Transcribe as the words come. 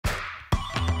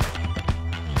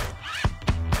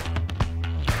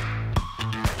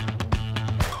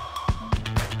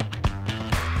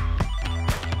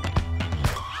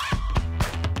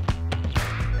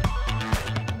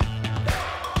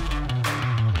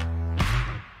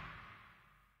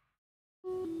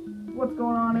What's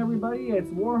going on, everybody? It's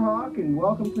Warhawk and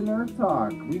welcome to Nerf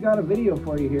Talk. We got a video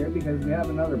for you here because we have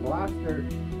another blaster.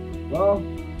 Well,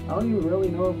 I don't even really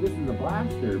know if this is a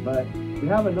blaster, but we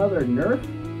have another Nerf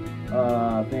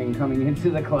thing coming into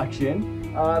the collection.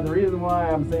 The reason why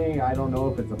I'm saying I don't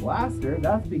know if it's a blaster,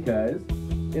 that's because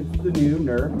it's the new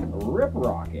Nerf Rip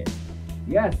Rocket.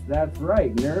 Yes, that's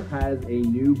right. Nerf has a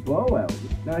new bow out.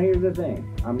 Now here's the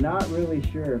thing. I'm not really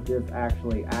sure if this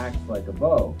actually acts like a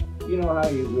bow. You know how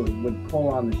you would pull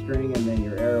on the string and then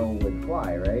your arrow would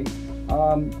fly, right?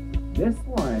 This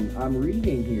one I'm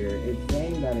reading here, it's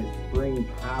saying that it's spring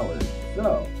powered.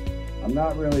 So I'm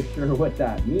not really sure what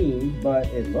that means, but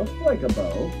it looks like a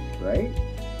bow, right?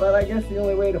 But I guess the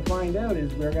only way to find out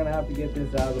is we're gonna have to get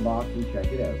this out of the box and check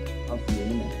it out. I'll see you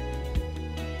in a minute.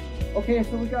 Okay,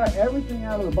 so we got everything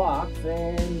out of the box,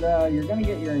 and you're going to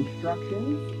get your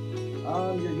instructions.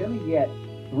 You're going to get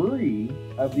 3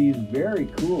 of these very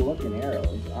cool looking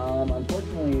arrows.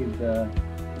 Unfortunately, the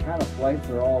kind of flights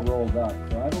are all rolled up,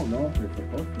 so I don't know if they're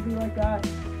supposed to be like that,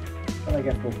 but I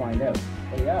guess we'll find out.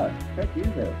 But yeah, check these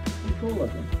out. Pretty cool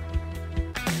looking.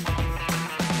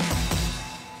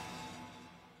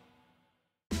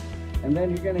 And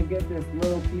then you're going to get this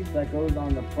little piece that goes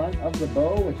on the front of the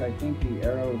bow, which I think the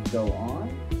arrows go on.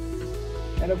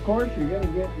 And of course, you're going to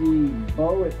get the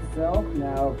bow itself.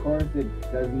 Now, of course, it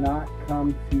does not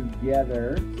come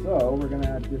together, so we're going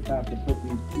to just have to put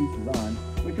these pieces on,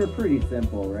 which are pretty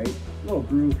simple, right? Little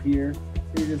groove here, so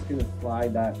you're just going to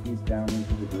slide that piece down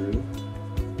into the groove.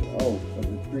 Oh, but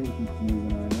the string keeps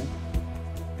moving on it.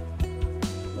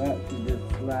 That should just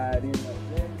slide in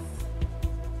like this.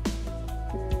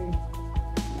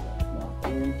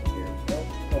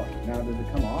 Now does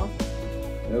it come off?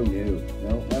 Oh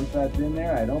no. Once that's in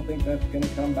there, I don't think that's going to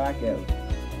come back out.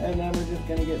 And then we're just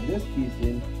going to get this piece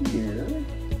in here.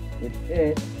 It's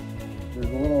it. There's a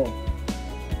little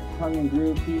tongue and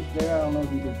groove piece there. I don't know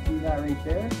if you can see that right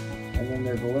there. And then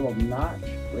there's a little notch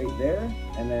right there.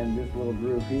 And then this little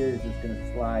groove here is just going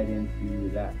to slide into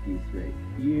that piece right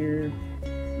here.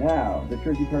 Now, the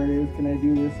tricky part is, can I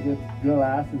do this with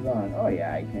glasses on? Oh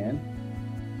yeah, I can.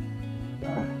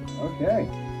 Okay.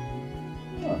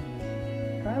 Huh.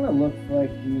 Kind of looks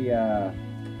like the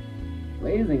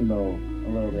blazing bow a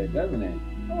little bit, doesn't it?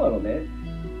 A little bit.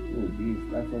 Ooh,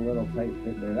 geez, that's a little tight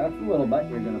fit there. That's the little button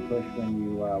you're going to push when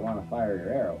you want to fire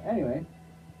your arrow. Anyway,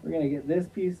 we're going to get this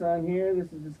piece on here.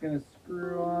 This is just going to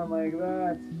screw on like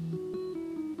that.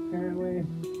 Apparently.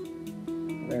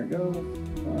 There it goes.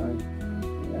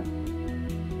 Yeah.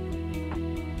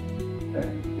 There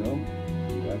we go.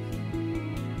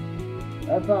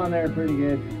 That's on there pretty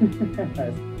good.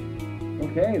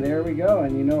 Okay, there we go.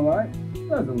 And you know what?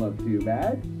 Doesn't look too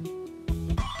bad.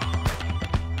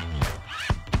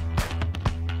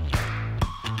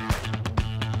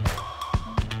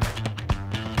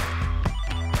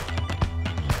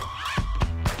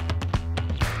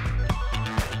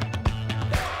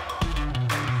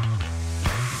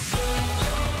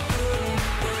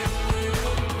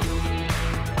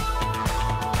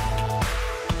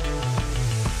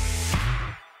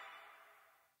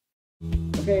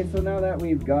 Okay, so now that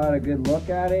we've got a good look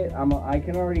at it, I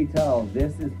can already tell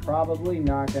this is probably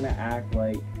not going to act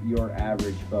like your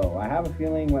average bow. I have a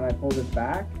feeling when I pull this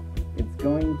back, it's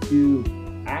going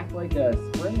to act like a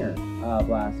Springer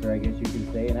blaster, I guess you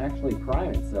could say, and actually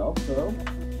prime itself. So,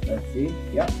 let's see.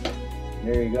 Yep,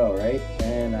 there you go, right?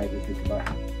 And I just hit the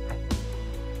button.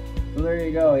 So there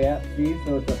you go, yeah, see?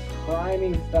 So it's a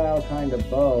priming style kind of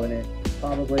bow, and it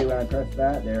probably, when I press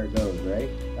that, there it goes, right?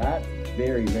 That's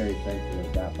very, very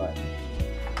sensitive, that button.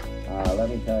 Let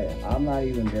me tell you, I'm not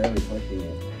even barely pushing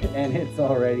it, and it's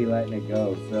already letting it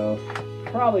go. So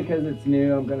probably because it's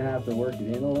new, I'm going to have to work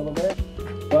it in a little bit.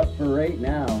 But for right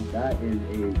now, that is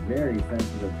a very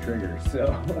sensitive trigger.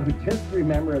 So just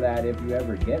remember that if you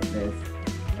ever get this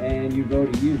and you go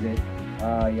to use it,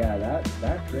 yeah,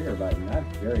 that trigger button,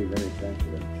 that's very, very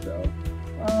sensitive. So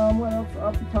what else?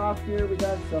 Up the top here, we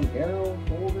got some arrow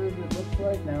holders, it looks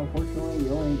like. Now, unfortunately,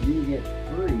 you only do get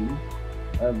 3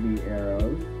 of the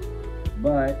arrows,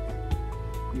 but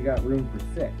you got room for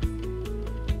 6.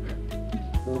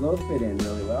 So those fit in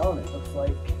really well, and it looks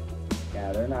like,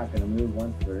 yeah, they're not going to move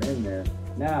once they're in there.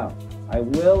 Now, I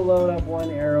will load up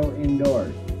 1 arrow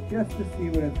indoors, just to see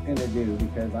what it's going to do,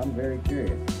 because I'm very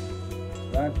curious.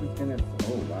 That's just going to,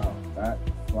 oh wow, that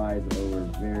slides over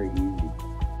very easy.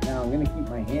 Now I'm going to keep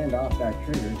my hand off that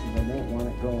trigger because I don't want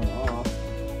it going off.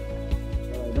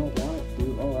 So I don't want it to,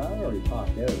 oh, that already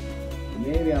popped out.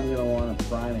 Maybe I'm going to want to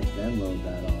prime it, then load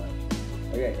that on.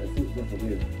 Okay, let's see what this will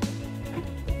do.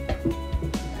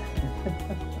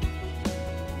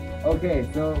 Okay,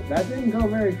 so that didn't go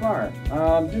very far.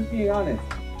 Just being honest,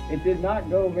 it did not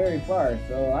go very far.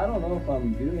 So I don't know if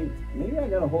I'm doing, maybe I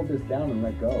gotta hold this down and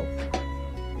let go.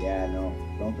 Yeah, no,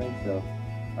 don't think so.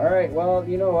 All right, well,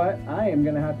 you know what? I am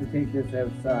gonna have to take this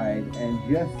outside and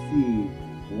just see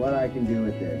what I can do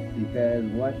with this, because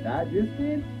what that just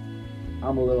did,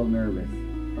 I'm a little nervous.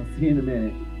 I'll see you in a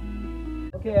minute.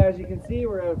 Okay, as you can see,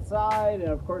 we're outside, and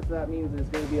of course that means there's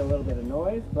going to be a little bit of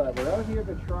noise, but we're out here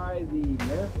to try the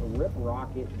Nerf Rip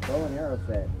Rocket bow and arrow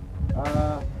set.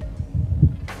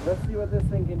 Let's see what this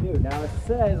thing can do. Now it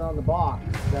says on the box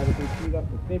that it can shoot up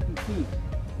to 50 feet.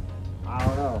 I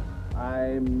don't know.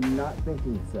 I'm not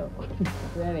thinking so.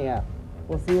 But anyhow,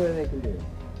 we'll see what they can do.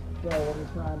 So let me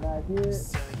try them back here.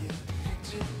 There's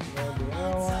the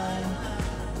arrow line.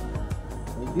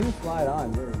 They do slide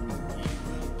on very easy.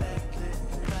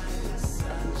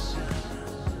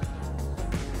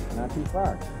 Not too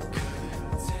far.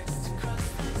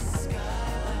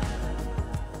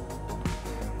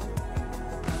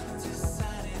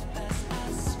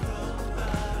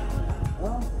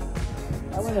 Well,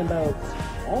 I went about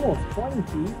almost 20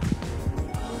 feet.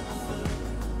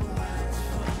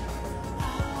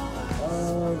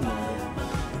 Oh no.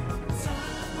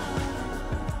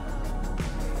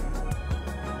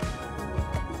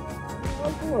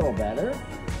 That's a little better.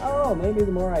 Oh, maybe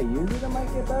the more I use it, it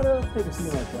might get better. Let's take a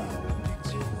few more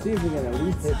shots. See if we can at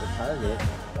least hit the target.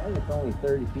 The target's only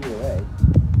 30 feet away.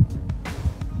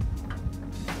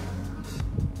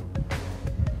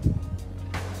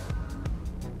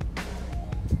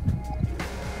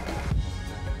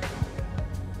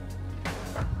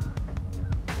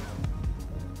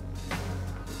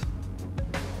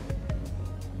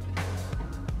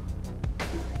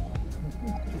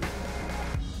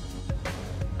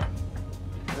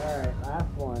 Alright,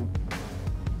 last one.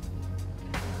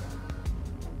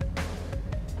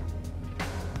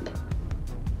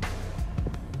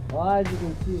 Well, as you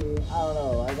can see, I don't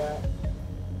know, I got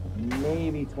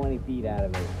maybe 20 feet out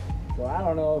of it. So I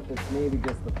don't know if it's maybe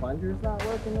just the plunger's not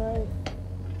working right.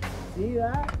 See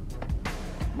that?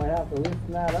 Might have to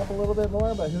loosen that up a little bit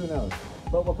more, but who knows.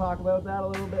 But we'll talk about that a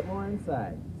little bit more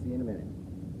inside. See you in a minute.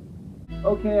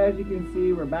 Okay, as you can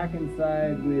see, we're back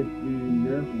inside with the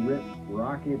Nerf Rip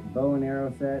Rocket bow and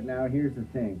arrow set. Now, here's the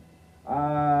thing.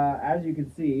 As you can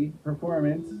see,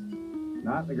 performance,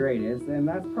 not the greatest, and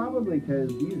that's probably because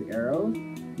these arrows,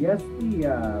 yes,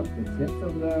 the tips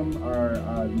of them are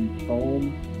the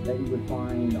foam that you would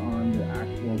find on the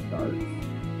actual darts.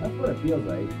 That's what it feels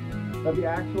like. But the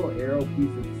actual arrow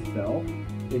piece itself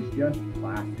is just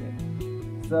plastic.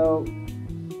 So,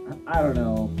 I don't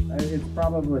know. It's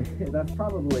probably, that's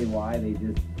probably why they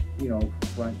just, you know,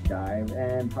 front dive,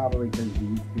 and probably because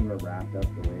these two are wrapped up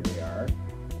the way they are.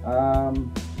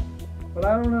 But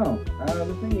I don't know.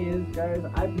 The thing is, guys,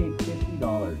 I paid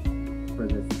 $50 for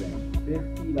this thing.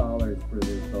 $50 for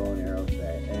this bow and arrow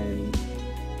set, and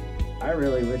I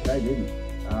really wish I didn't.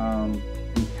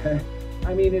 Because,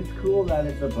 I mean, it's cool that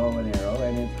it's a bow and arrow,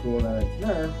 and it's cool that it's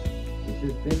Nerf. It's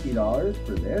just $50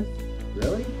 for this?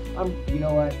 Really? You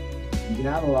know what? You can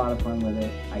have a lot of fun with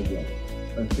it. I get it.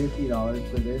 But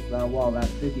 $50 for this? Well, that's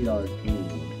 $50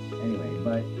 Canadian. Anyway,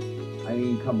 but I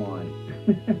mean, come on.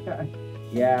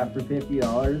 Yeah, for $50,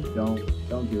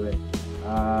 don't do it.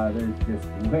 There's just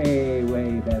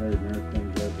way better Nerf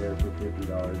things out there for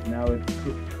 $50. Now it's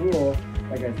cool,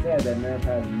 like I said, that Nerf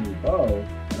has a new bow,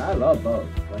 and I love bows.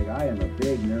 Like, I am a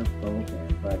big Nerf bow fan,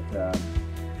 but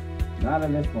not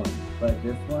in this one. But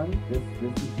this one, this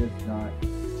is just not.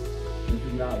 This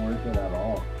is not worth it at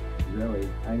all, really.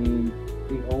 I mean,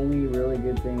 the only really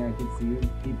good thing I could see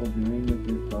people doing with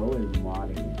this bow is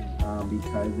modding it,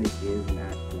 because it is an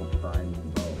actual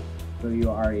priming bow. So you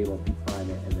are able to prime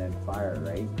it and then fire,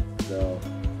 right? So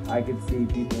I could see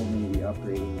people maybe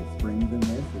upgrading the springs in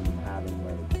this and having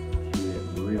like shoot it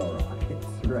real rockets,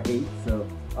 right? So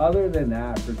other than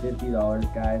that, for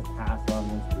 $50, guys, pass on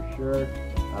this for sure.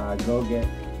 Go get,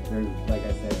 there's, like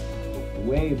I said,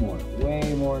 way more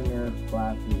Nerf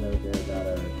blasters out there that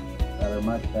are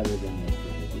much better than this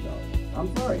for $50.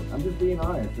 I'm sorry, I'm just being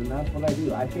honest, and that's what I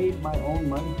do. I paid my own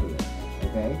money for this,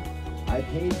 okay? I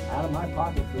paid out of my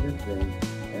pocket for this thing,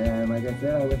 and like I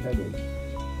said, I wish I did.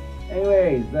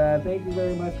 Anyways, thank you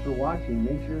very much for watching.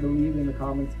 Make sure to leave in the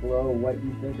comments below what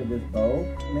you think of this bow.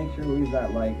 Make sure to leave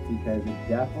that like, because it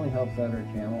definitely helps out our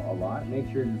channel a lot. Make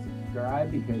sure to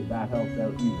subscribe, because that helps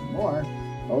out even more.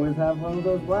 Always have one of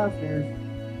those blasters,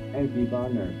 and keep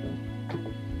on nerfing.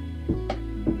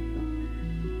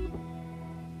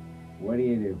 What do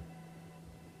you do?